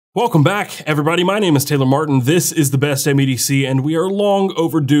Welcome back, everybody. My name is Taylor Martin. This is the best Damn EDC, and we are long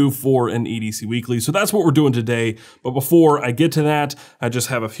overdue for an EDC Weekly. So that's what we're doing today. But before I get to that, I just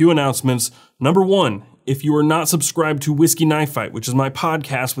have a few announcements. Number one, if you are not subscribed to Whiskey Knife Fight, which is my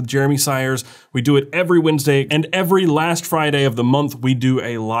podcast with Jeremy Sayers, we do it every Wednesday, and every last Friday of the month, we do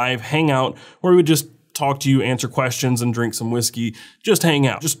a live hangout where we just talk to you, answer questions, and drink some whiskey. Just hang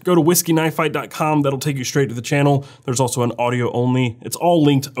out. Just go to whiskeyknifefight.com. That'll take you straight to the channel. There's also an audio only. It's all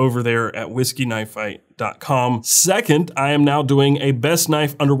linked over there at whiskeyknifefight.com. Second, I am now doing a best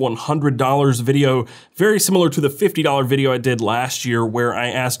knife under $100 video, very similar to the $50 video I did last year, where I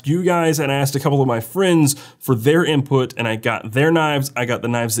asked you guys and I asked a couple of my friends for their input, and I got their knives. I got the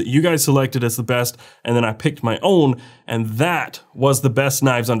knives that you guys selected as the best, and then I picked my own, and that was the best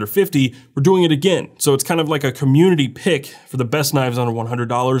knives under 50. We're doing it again. So it's kind of like a community pick for the best knives under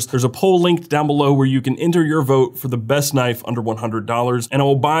 $100. There's a poll linked down below where you can enter your vote for the best knife under $100, and I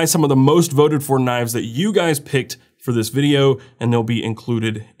will buy some of the most voted for knives that you guys picked for this video, and they'll be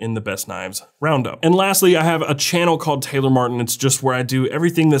included in the best knives roundup. And lastly, I have a channel called Taylor Martin. It's just where I do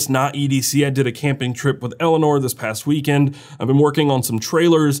everything that's not EDC. I did a camping trip with Eleanor this past weekend. I've been working on some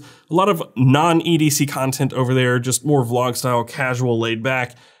trailers, a lot of non-EDC content over there, just more vlog style, casual, laid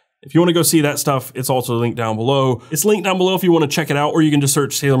back. If you want to go see that stuff, it's also linked down below. It's linked down below if you want to check it out, or you can just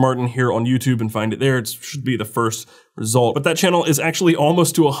search Taylor Martin here on YouTube and find it there. It should be the first result. But that channel is actually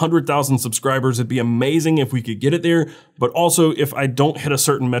almost to 100,000 subscribers. It'd be amazing if we could get it there. But also, if I don't hit a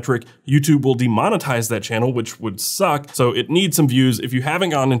certain metric, YouTube will demonetize that channel, which would suck. So it needs some views. If you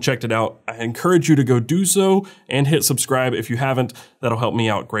haven't gone and checked it out, I encourage you to go do so and hit subscribe. If you haven't, that'll help me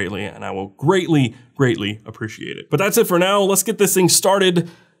out greatly, and I will greatly, greatly appreciate it. But that's it for now. Let's get this thing started.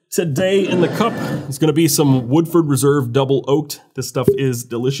 Today in the cup is going to be some Woodford Reserve Double Oaked. This stuff is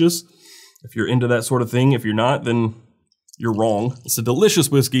delicious. If you're into that sort of thing, if you're not, then you're wrong. It's a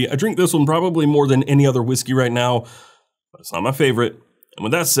delicious whiskey. I drink this one probably more than any other whiskey right now, but it's not my favorite. And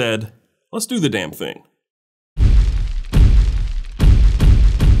with that said, let's do the damn thing.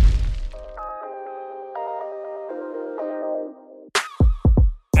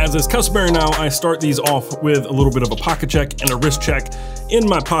 As is customary now, I start these off with a little bit of a pocket check and a wrist check. In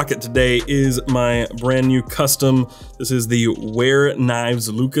my pocket today is my brand new custom. This is the Ware Knives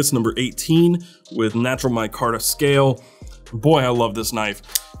Lucas number 18 with natural micarta scale. Boy, I love this knife.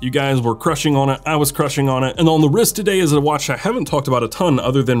 You guys were crushing on it, I was crushing on it. And on the wrist today is a watch I haven't talked about a ton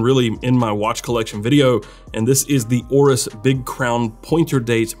other than really in my watch collection video. And this is the Oris Big Crown Pointer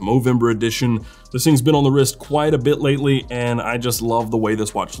Date Movember edition. This thing's been on the wrist quite a bit lately, and I just love the way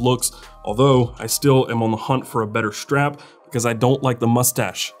this watch looks. Although I still am on the hunt for a better strap because I don't like the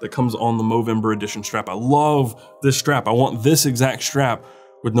mustache that comes on the Movember edition strap. I love this strap. I want this exact strap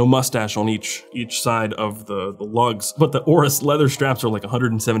with no mustache on each side of the lugs. But the Oris leather straps are like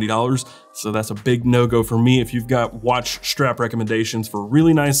 $170, so that's a big no-go for me. If you've got watch strap recommendations for a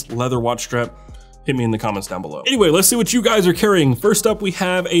really nice leather watch strap, hit me in the comments down below. Anyway, let's see what you guys are carrying. First up, we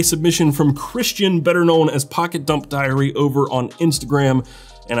have a submission from Christian, better known as Pocket Dump Diary, over on Instagram.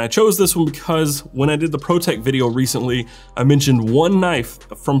 And I chose this one because when I did the ProTech video recently, I mentioned one knife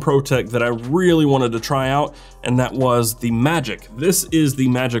from ProTech that I really wanted to try out, and that was the Magic. This is the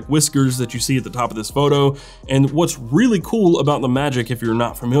Magic Whiskers that you see at the top of this photo. And what's really cool about the Magic, if you're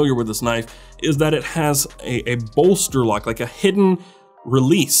not familiar with this knife, is that it has a bolster lock, like a hidden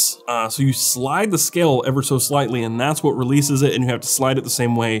release. So you slide the scale ever so slightly, and that's what releases it, and you have to slide it the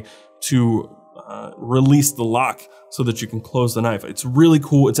same way to release the lock so that you can close the knife. It's really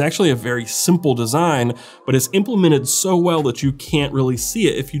cool. It's actually a very simple design, but it's implemented so well that you can't really see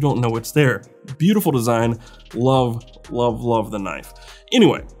it if you don't know it's there. Beautiful design. Love, love, love the knife.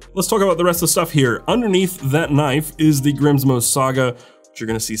 Anyway, let's talk about the rest of the stuff here. Underneath that knife is the Grimsmo Saga, which you're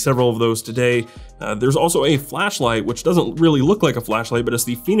gonna see several of those today. There's also a flashlight, which doesn't really look like a flashlight, but it's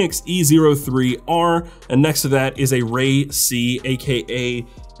the Phoenix E03R, and next to that is a Ray C, aka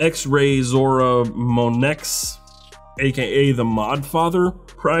X-Ray Zora Monex, aka the Modfather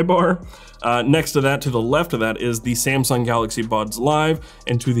pry bar. Next to that, to the left of that, is the Samsung Galaxy Buds Live,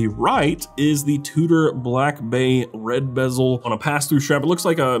 and to the right is the Tudor Black Bay red bezel on a pass-through strap. It looks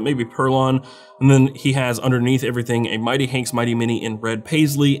like a maybe Perlon, and then he has underneath everything a Mighty Hanks Mighty Mini in red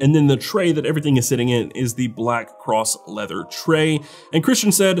paisley, and then the tray that everything is sitting in is the black cross leather tray. And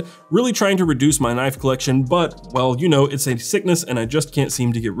Christian said, really trying to reduce my knife collection, but, well, you know, it's a sickness and I just can't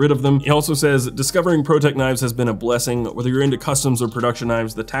seem to get rid of them. He also says, discovering ProTech knives has been a blessing. Whether you're into customs or production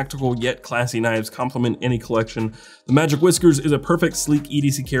knives, the tactical yet classy knives complement any collection. The Magic Whiskers is a perfect sleek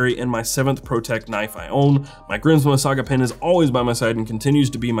EDC carry and my 7th ProTech knife I own. My Grimsmo Saga pen is always by my side and continues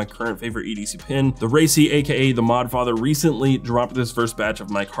to be my current favorite EDC pen. pin. The Racy, aka the Mod Father, recently dropped this first batch of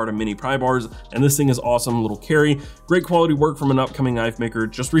micarta mini pry bars, and this thing is awesome. Little carry, great quality work from an upcoming knife maker.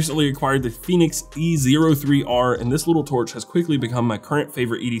 Just recently acquired the Phoenix E03R, and this little torch has quickly become my current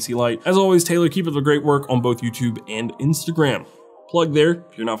favorite EDC light. As always, Taylor, keep up the great work on both YouTube and Instagram. Plug there.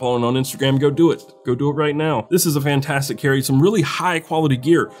 If you're not following on Instagram, go do it. Go do it right now. This is a fantastic carry, some really high quality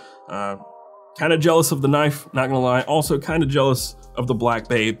gear. Kind of jealous of the knife, not gonna lie. Also kind of jealous of the Black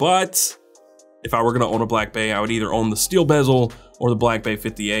Bay, but if I were gonna own a Black Bay, I would either own the steel bezel or the Black Bay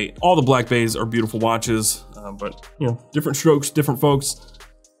 58. All the Black Bays are beautiful watches, but you know, different strokes, different folks.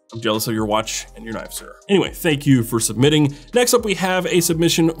 I'm jealous of your watch and your knife, sir. Anyway, thank you for submitting. Next up, we have a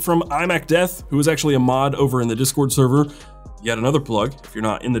submission from ImacDeath, who is actually a mod over in the Discord server. Yet another plug. If you're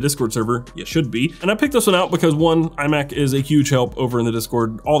not in the Discord server, you should be. And I picked this one out because one, Imac is a huge help over in the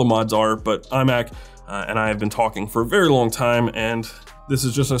Discord. All the mods are, but Imac and I have been talking for a very long time, and this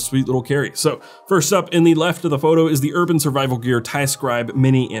is just a sweet little carry. So first up in the left of the photo is the Urban Survival Gear TIE Scribe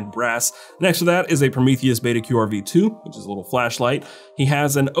Mini in brass. Next to that is a Prometheus Beta QRV2, which is a little flashlight. He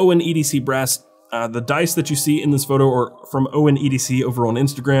has an ON EDC brass. The dice that you see in this photo are from ON EDC over on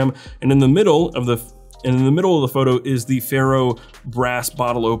Instagram, and in the middle of the photo is the Ferro brass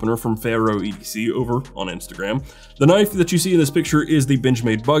bottle opener from Ferro EDC over on Instagram. The knife that you see in this picture is the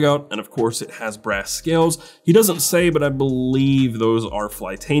Benchmade bug out, and of course it has brass scales. He doesn't say, but I believe those are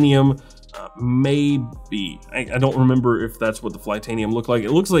Flytanium. Maybe. I don't remember if that's what the Flytanium look like.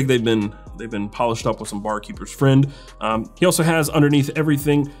 It looks like they've been polished up with some Barkeeper's Friend. He also has underneath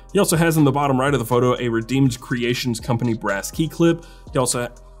everything, he also has in the bottom right of the photo a Redeemed Creations Company brass key clip. He also,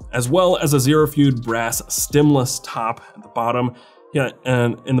 as well as a Zero Feud brass stemless top at the bottom. Yeah,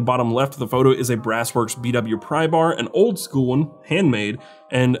 and in the bottom left of the photo is a Brassworks BW pry bar, an old school one, handmade,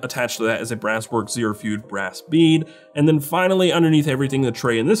 and attached to that is a Brassworks Zero Feud brass bead. And then finally, underneath everything, the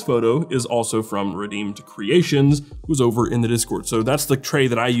tray in this photo is also from Redeemed Creations, who's over in the Discord. So that's the tray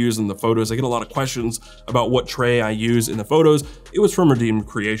that I use in the photos. I get a lot of questions about what tray I use in the photos. It was from Redeemed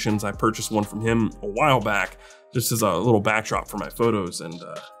Creations. I purchased one from him a while back, just as a little backdrop for my photos, and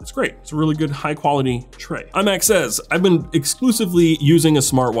it's great. It's a really good high quality tray. Imac says, I've been exclusively using a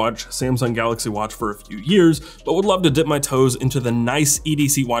smartwatch, Samsung Galaxy Watch, for a few years, but would love to dip my toes into the nice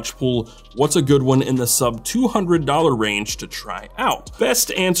EDC watch pool. What's a good one in the sub $200 range to try out?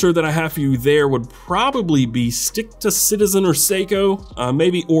 Best answer that I have for you there would probably be stick to Citizen or Seiko,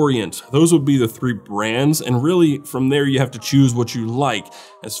 maybe Orient. Those would be the three brands, and really from there you have to choose what you like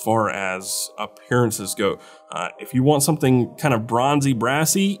as far as appearances go. If you want something kind of bronzy,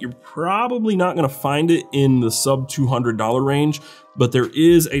 brassy, you're probably not gonna find it in the sub $200 range, but there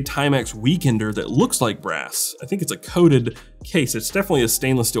is a Timex Weekender that looks like brass. I think it's a coated case. It's definitely a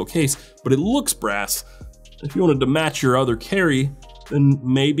stainless steel case, but it looks brass. If you wanted to match your other carry, then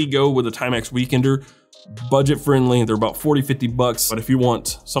maybe go with a Timex Weekender. Budget friendly, they're about 40, 50 bucks. But if you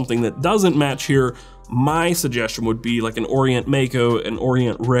want something that doesn't match here, my suggestion would be like an Orient Mako, an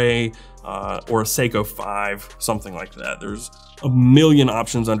Orient Ray, or a Seiko 5, something like that. There's a million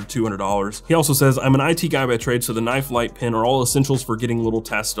options under $200. He also says, I'm an IT guy by trade, so the knife, light, pen are all essentials for getting little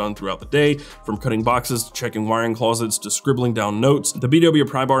tasks done throughout the day, from cutting boxes to checking wiring closets to scribbling down notes. The BW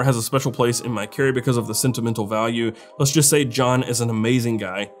pry bar has a special place in my carry because of the sentimental value. Let's just say John is an amazing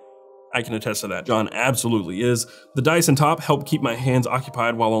guy. I can attest to that. John absolutely is. The dice and top help keep my hands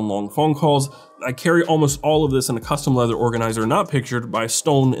occupied while on long phone calls. I carry almost all of this in a custom leather organizer not pictured by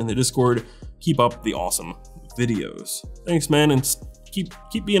Stone in the Discord. Keep up the awesome videos. Thanks, man, and keep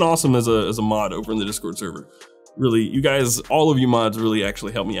being awesome as a mod over in the Discord server. Really, you guys, all of you mods really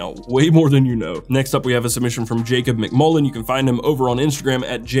actually help me out way more than you know. Next up, we have a submission from Jacob McMullen. You can find him over on Instagram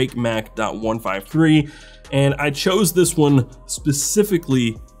at jakemac.153. And I chose this one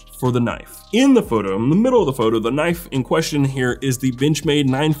specifically for the knife. In the photo, in the middle of the photo, the knife in question here is the Benchmade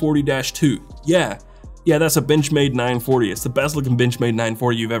 940-2. Yeah, that's a Benchmade 940. It's the best looking Benchmade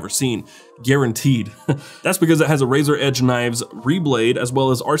 940 you've ever seen, guaranteed. That's because it has a Razor Edge Knives reblade, as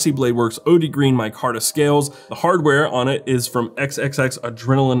well as RC Blade Works OD Green micarta scales. The hardware on it is from XXX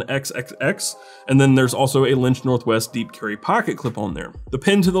Adrenaline XXX, and then there's also a Lynch Northwest deep carry pocket clip on there. The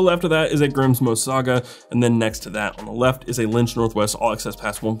pin to the left of that is a Grimsmo Saga, and then next to that on the left is a Lynch Northwest All Access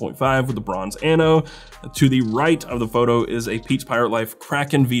Pass 1.5 with a bronze ano. To the right of the photo is a Pete's Pirate Life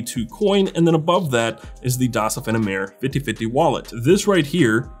Kraken V2 coin, and then above that is the Dasa Fenimere 50/50 wallet. This right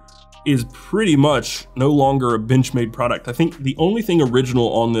here is pretty much no longer a Benchmade product. I think the only thing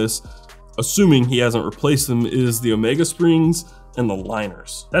original on this, assuming he hasn't replaced them, is the Omega springs and the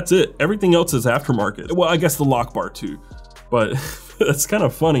liners. That's it. Everything else is aftermarket. Well, I guess the lock bar too. but that's kind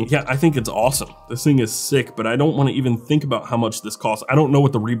of funny. Yeah, I think it's awesome. This thing is sick, but I don't want to even think about how much this costs. I don't know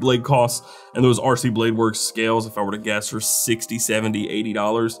what the reblade costs, and those RC Blade Works scales, if I were to guess, are $60, $70,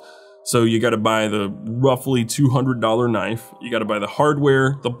 $80. So you got to buy the roughly $200 knife. You got to buy the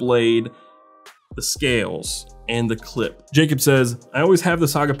hardware, the blade, the scales, and the clip. Jacob says, I always have the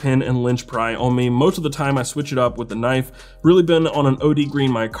Saga pin and Lynch pry on me. Most of the time I switch it up with the knife. Really been on an OD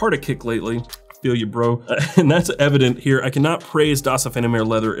green micarta kick lately. Feel you, bro. And that's evident here. I cannot praise Das Affinimere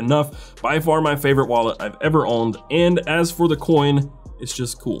leather enough. By far my favorite wallet I've ever owned. And as for the coin, it's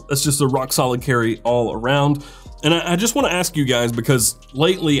just cool. That's just a rock solid carry all around. And I just want to ask you guys, because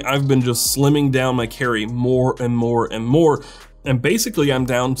lately I've been just slimming down my carry more and more and more. And basically I'm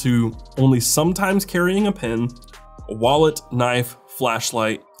down to only sometimes carrying a pen, a wallet, knife,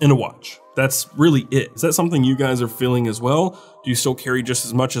 flashlight, and a watch. That's really it. Is that something you guys are feeling as well? Do you still carry just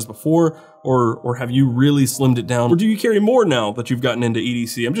as much as before? Or have you really slimmed it down? Or do you carry more now that you've gotten into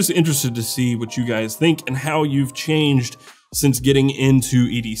EDC? I'm just interested to see what you guys think and how you've changed since getting into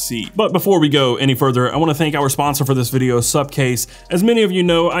EDC. But before we go any further, I want to thank our sponsor for this video, Supcase. As many of you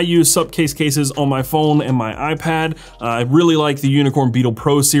know, I use Supcase cases on my phone and my iPad. I really like the Unicorn Beetle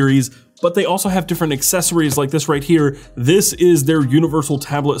Pro series, but they also have different accessories like this right here. This is their universal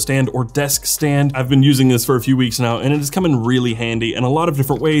tablet stand or desk stand. I've been using this for a few weeks now, and it has come in really handy in a lot of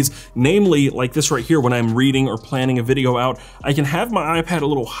different ways. Namely, like this right here, when I'm reading or planning a video out, I can have my iPad a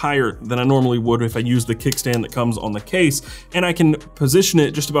little higher than I normally would if I use the kickstand that comes on the case, and I can position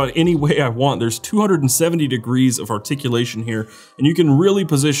it just about any way I want. There's 270 degrees of articulation here, and you can really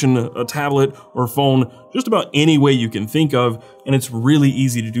position a tablet or phone just about any way you can think of, and it's really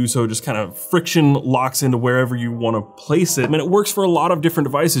easy to do so. Just kind of friction locks into wherever you want to place it. And it works for a lot of different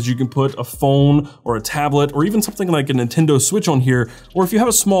devices. You can put a phone or a tablet or even something like a Nintendo Switch on here, or if you have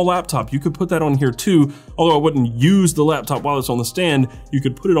a small laptop, you could put that on here too. Although I wouldn't use the laptop while it's on the stand, you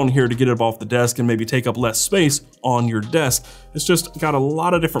could put it on here to get it up off the desk and maybe take up less space on your desk. It's just got a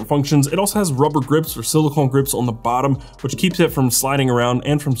lot of different functions. It also has rubber grips or silicone grips on the bottom, which keeps it from sliding around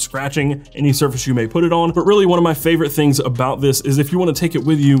and from scratching any surface you may put it on. But really, one of my favorite things about this is if you want to take it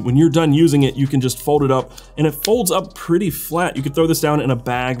with you, when you're done using it, you can just fold it up, and it folds up pretty flat. You could throw this down in a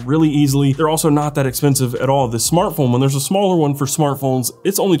bag really easily. They're also not that expensive at all. The smartphone, when there's a smaller one for smartphones,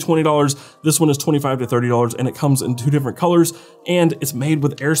 it's only $20. This one is $25 to $30, and it comes in 2 different colors, and it's made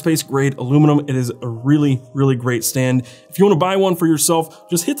with airspace grade aluminum. It is a really, really great stand. If you want to buy one for yourself,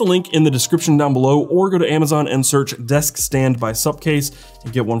 just hit the link in the description down below, or go to Amazon and search Desk Stand by Supcase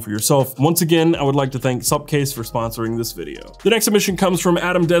and get one for yourself. Once again, I would like to thank Supcase for sponsoring this video. The next submission comes from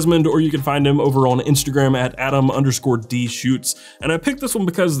Adam Desmond, or you can find him over on Instagram at Adam_D_shoots. And I picked this one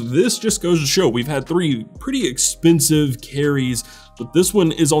because this just goes to show we've had 3 pretty expensive carries, but this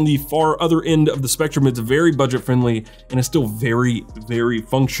one is on the far other end of the spectrum. It's very budget friendly and it's still very, very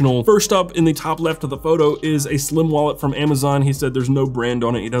functional. First up in the top left of the photo is a slim wallet from Amazon. He said there's no brand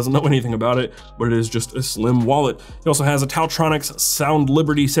on it. He doesn't know anything about it, but it is just a slim wallet. He also has a Tautronics Sound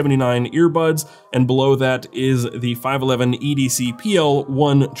Liberty 79 earbuds, and below that is the 511 EDC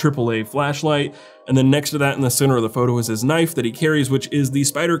PL1 AAA flashlight. And then next to that in the center of the photo is his knife that he carries, which is the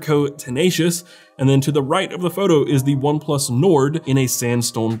Spyderco Tenacious. And then to the right of the photo is the OnePlus Nord in a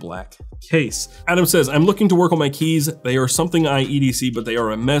sandstone black case. Adam says, I'm looking to work on my keys. They are something I EDC, but they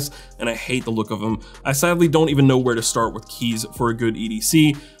are a mess and I hate the look of them. I sadly don't even know where to start with keys for a good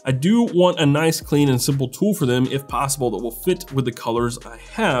EDC. I do want a nice, clean, and simple tool for them if possible that will fit with the colors I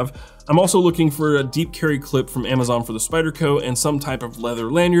have. I'm also looking for a deep carry clip from Amazon for the Spyderco and some type of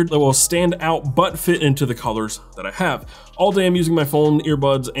leather lanyard that will stand out but fit into the colors that I have. All day I'm using my phone,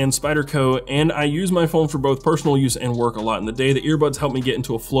 earbuds, and Spyderco, and I use my phone for both personal use and work a lot in the day. The earbuds help me get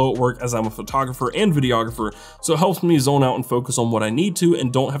into a flow at work as I'm a photographer and videographer, so it helps me zone out and focus on what I need to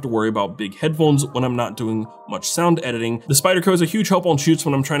and don't have to worry about big headphones when I'm not doing much sound editing. The Spyderco is a huge help on shoots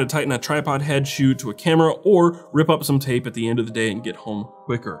when I'm trying to tighten a tripod head shoot to a camera or rip up some tape at the end of the day and get home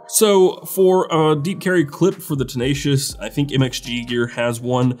quicker. So for a deep carry clip for the Tenacious, I think MXG Gear has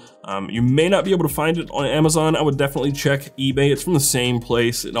one. You may not be able to find it on Amazon. I would definitely check eBay. It's from the same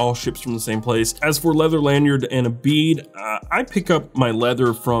place. It all ships from the same place. As for leather lanyard and a bead, I pick up my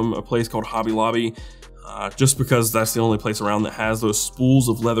leather from a place called Hobby Lobby, just because that's the only place around that has those spools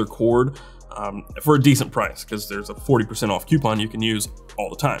of leather cord. For a decent price, because there's a 40% off coupon you can use all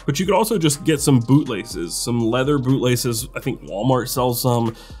the time. But you could also just get some bootlaces, some leather bootlaces. I think Walmart sells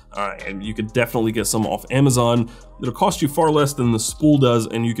some. And you could definitely get some off Amazon. It'll cost you far less than the spool does,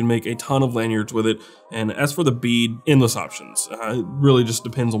 and you can make a ton of lanyards with it. And as for the bead, endless options. It really just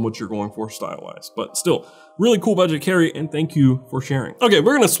depends on what you're going for style-wise. But still, really cool budget carry, and thank you for sharing. Okay,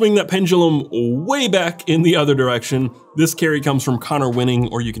 we're gonna swing that pendulum way back in the other direction. This carry comes from Connor Winning,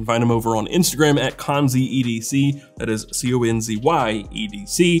 or you can find him over on Instagram at ConzyEDC. That is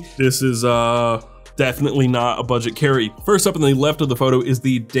ConzyEDC. This is definitely not a budget carry. First up in the left of the photo is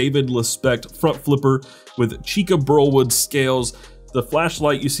the David Lespect front flipper with Chica Burlwood scales. The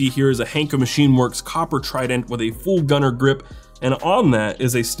flashlight you see here is a Hanko Machine Works copper trident with a full gunner grip, and on that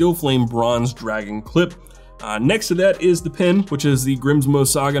is a Steel Flame bronze dragon clip. Next to that is the pin, which is the Grimsmo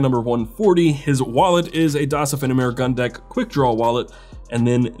Saga number 140. His wallet is a Das Affinamere Gun Deck quick draw wallet. And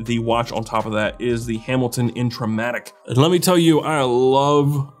then the watch on top of that is the Hamilton Intra-Matic. And let me tell you, I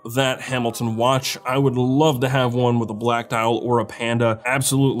love that Hamilton watch. I would love to have one with a black dial or a Panda.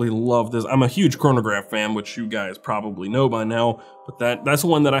 Absolutely love this. I'm a huge chronograph fan, which you guys probably know by now, but that's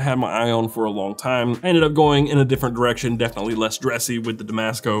one that I had my eye on for a long time. I ended up going in a different direction, definitely less dressy with the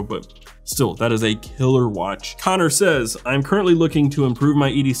Damasco, but still, that is a killer watch. Connor says, I'm currently looking to improve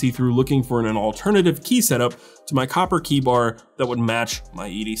my EDC through looking for an alternative key setup to my copper key bar that would match my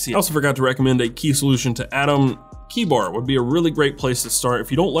EDC. I also forgot to recommend a key solution to Atom. Key bar would be a really great place to start. If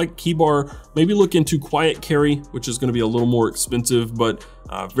you don't like key bar, maybe look into Quiet Carry, which is gonna be a little more expensive, but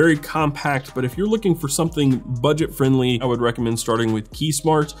very compact. But if you're looking for something budget friendly, I would recommend starting with Key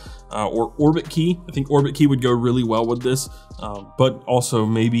Smart or Orbit Key. I think Orbit Key would go really well with this, but also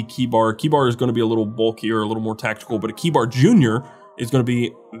maybe Key Bar. Key Bar is gonna be a little bulkier, a little more tactical, but a Key Bar Junior is gonna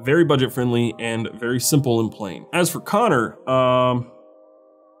be very budget friendly and very simple and plain. As for Connor,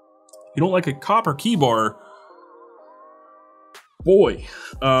 you don't like a copper key bar, boy,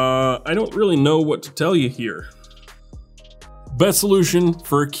 I don't really know what to tell you here. Best solution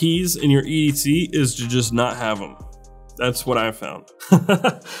for keys in your EDC is to just not have them. That's what I've found.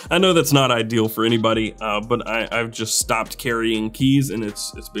 I know that's not ideal for anybody, but I've just stopped carrying keys and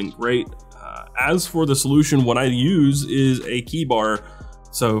it's been great. As for the solution, what I use is a key bar.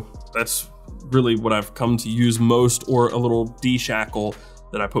 So that's really what I've come to use most, or a little D-shackle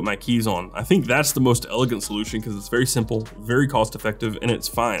that I put my keys on. I think that's the most elegant solution because it's very simple, very cost effective, and it's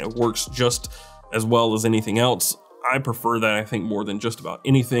fine. It works just as well as anything else. I prefer that, I think, more than just about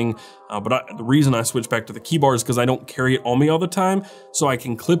anything. The reason I switch back to the key bar is because I don't carry it on me all the time, so I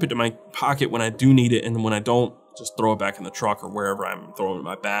can clip it to my pocket when I do need it, and then when I don't, just throw it back in the truck or wherever I'm throwing it in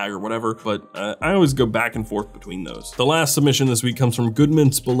my bag or whatever. But I always go back and forth between those. The last submission this week comes from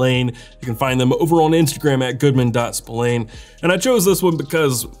Goodman Spellane. You can find them over on Instagram at goodman.spellane. And I chose this one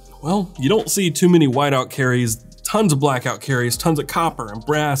because, well, you don't see too many whiteout carries, tons of blackout carries, tons of copper and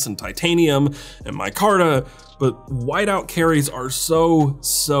brass and titanium and micarta, but whiteout carries are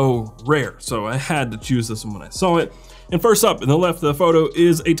so rare. So I had to choose this one when I saw it. And first up in the left of the photo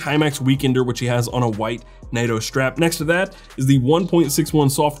is a Timex Weekender, which he has on a white NATO strap. Next to that is the 1.61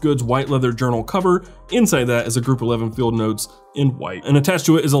 soft goods white leather journal cover. Inside that is a Group 11 field notes in white. And attached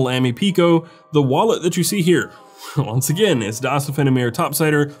to it is a Lamy Pico. The wallet that you see here, once again, is Das Affinamere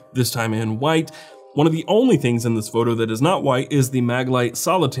topsider, this time in white. One of the only things in this photo that is not white is the Maglite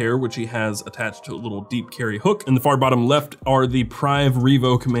Solitaire, which he has attached to a little deep carry hook. In the far bottom left are the Prive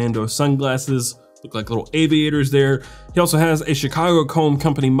Revo Commando sunglasses. Look like little aviators there. He also has a Chicago Comb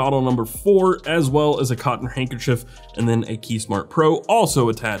Company model number 4, as well as a cotton handkerchief, and then a Key Smart Pro also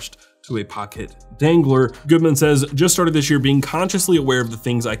attached to a pocket dangler. Goodman says, just started this year being consciously aware of the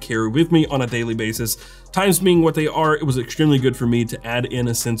things I carry with me on a daily basis. Times being what they are, it was extremely good for me to add in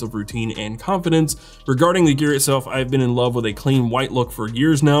a sense of routine and confidence. Regarding the gear itself, I've been in love with a clean white look for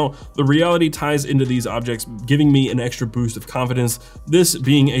years now. The reality ties into these objects, giving me an extra boost of confidence, this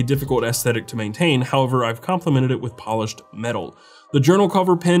being a difficult aesthetic to maintain. However, I've complemented it with polished metal. The journal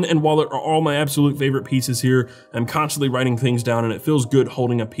cover, pen, and wallet are all my absolute favorite pieces here. I'm constantly writing things down, and it feels good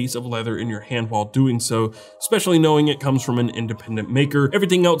holding a piece of leather in your hand while doing so, especially knowing it comes from an independent maker.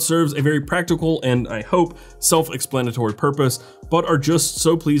 Everything else serves a very practical and, I hope, self-explanatory purpose, but are just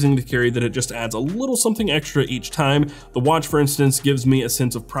so pleasing to carry that it just adds a little something extra each time. The watch, for instance, gives me a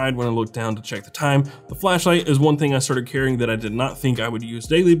sense of pride when I look down to check the time. The flashlight is one thing I started carrying that I did not think I would use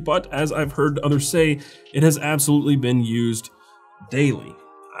daily, but as I've heard others say, it has absolutely been used daily.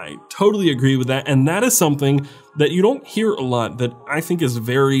 I totally agree with that, and that is something that you don't hear a lot that I think is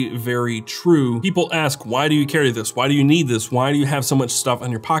very true. People ask, why do you carry this? Why do you need this? Why do you have so much stuff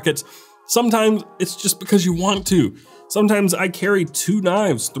in your pockets? Sometimes it's just because you want to. Sometimes I carry 2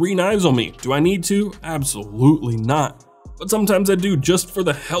 knives, 3 knives on me. Do I need to? Absolutely not. But sometimes I do, just for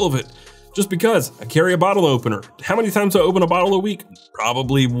the hell of it. just because I carry a bottle opener. How many times do I open a bottle a week?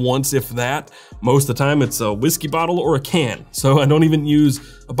 Probably once, if that. Most of the time it's a whiskey bottle or a can, so I don't even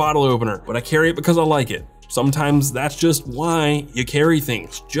use a bottle opener, but I carry it because I like it. Sometimes that's just why you carry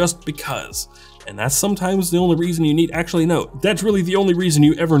things, just because. And that's sometimes the only reason you need, actually no, that's really the only reason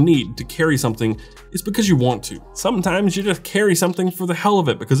you ever need to carry something is because you want to. Sometimes you just carry something for the hell of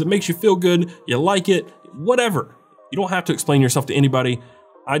it because it makes you feel good, you like it, whatever. You don't have to explain yourself to anybody.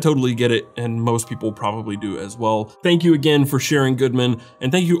 I totally get it, and most people probably do as well. Thank you again for sharing, Goodman,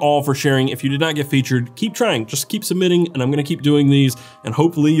 and thank you all for sharing. If you did not get featured, keep trying, just keep submitting, and I'm gonna keep doing these, and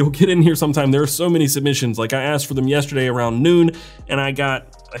hopefully you'll get in here sometime. There are so many submissions. Like, I asked for them yesterday around noon, and I got,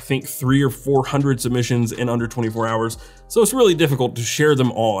 I think, 300 or 400 submissions in under 24 hours. So it's really difficult to share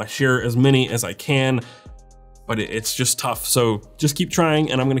them all. I share as many as I can, but it's just tough. So just keep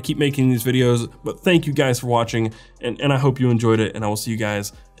trying, and I'm gonna keep making these videos. But thank you guys for watching, and I hope you enjoyed it, and I will see you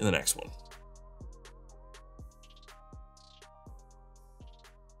guys in the next one.